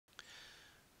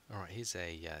Alright, here's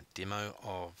a demo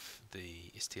of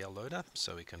the STL loader.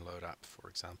 So we can load up, for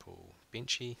example,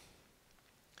 Benchy.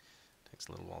 Takes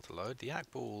a little while to load. The arc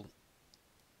ball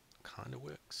kind of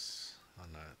works. I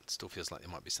don't know, it still feels like there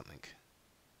might be something.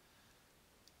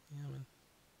 Yeah,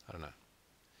 I don't know.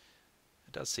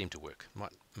 It does seem to work.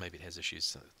 Maybe it has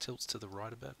issues. It tilts to the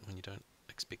right a bit when you don't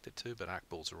expect it to, but arc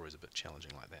balls are always a bit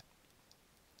challenging like that.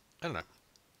 I don't know.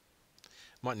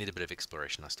 Might need a bit of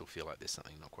exploration. I still feel like there's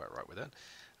something not quite right with it.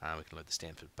 We can load the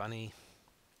Stanford Bunny,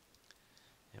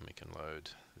 and we can load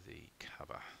the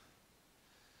cover.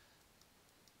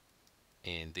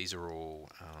 And these are all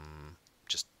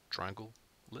just triangle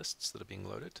lists that are being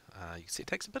loaded. You can see it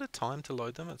takes a bit of time to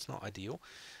load them. It's not ideal.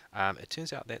 It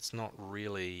turns out that's not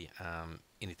really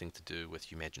anything to do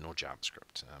with Imagine or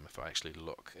JavaScript. If I actually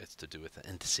look, it's to do with the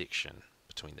intersection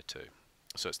between the two.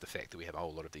 So it's the fact that we have a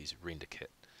whole lot of these render kit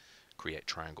create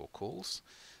triangle calls.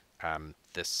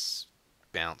 This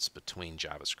bounce between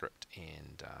JavaScript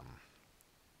and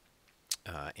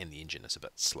the engine is a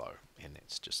bit slow, and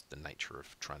that's just the nature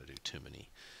of trying to do too many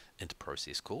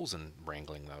inter-process calls and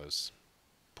wrangling those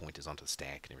pointers onto the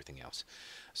stack and everything else.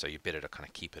 So you're better to kind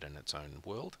of keep it in its own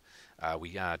world.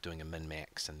 We are doing a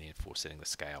min-max and therefore setting the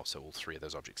scale, so all three of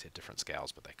those objects have different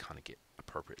scales, but they kind of get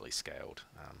appropriately scaled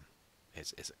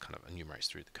as it kind of enumerates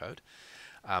through the code.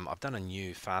 I've done a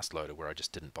new fast loader where I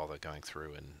just didn't bother going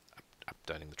through and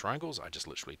updating the triangles. I just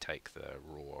literally take the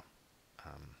raw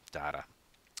data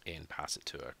and pass it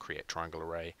to a create triangle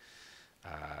array.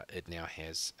 It now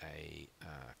has a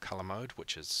color mode,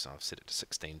 which is, I've set it to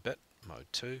 16-bit mode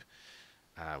 2,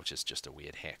 which is just a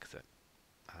weird hack that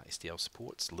STL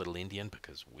supports. Little Endian,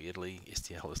 because weirdly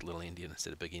STL is Little Endian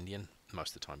instead of Big Endian.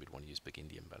 Most of the time you'd want to use Big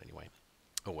Endian, but anyway.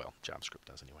 Oh well, JavaScript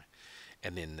does anyway.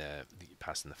 And then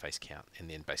pass in the face count, and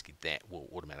then basically that will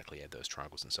automatically add those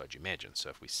triangles inside your Imagine. So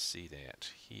if we see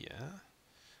that here,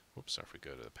 whoops, so if we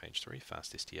go to page 3,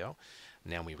 fast STL,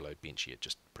 now we load Benchy, it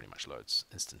just pretty much loads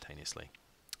instantaneously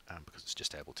because it's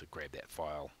just able to grab that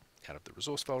file out of the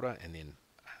resource folder and then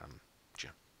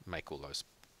make all those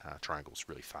triangles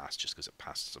really fast just because it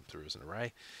passes them through as an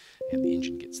array, and the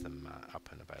engine gets them up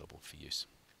and available for use.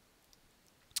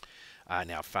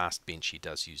 Now fast Benchy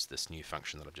does use this new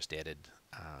function that I've just added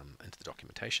into the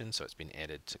documentation, so it's been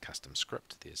added to custom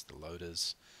script. There's the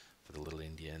loaders for the Little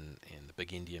Endian and the Big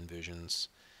Endian versions,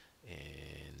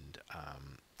 and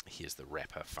here's the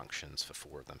wrapper functions for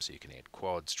 4 of them, so you can add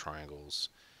quads, triangles,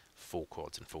 full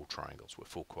quads and full triangles. With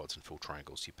full quads and full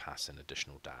triangles you pass in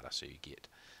additional data, so you get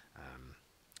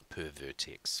per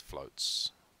vertex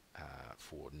floats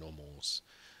for normals,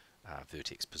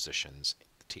 vertex positions,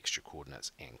 texture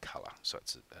coordinates and color, so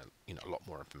it's a lot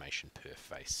more information per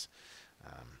face,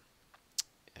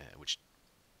 which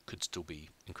could still be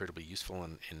incredibly useful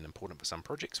and important for some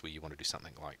projects where you want to do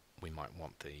something like we might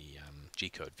want the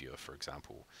G-code viewer, for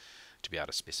example, to be able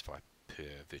to specify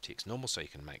per vertex normal, so you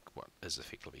can make what is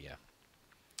effectively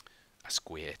a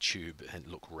square tube and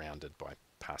look rounded by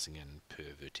passing in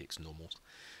per vertex normals,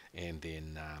 and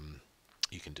then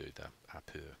you can do the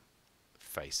per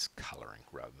face coloring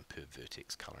rather than per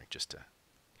vertex coloring, just to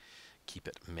keep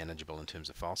it manageable in terms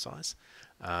of file size.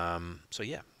 So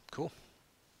yeah, cool.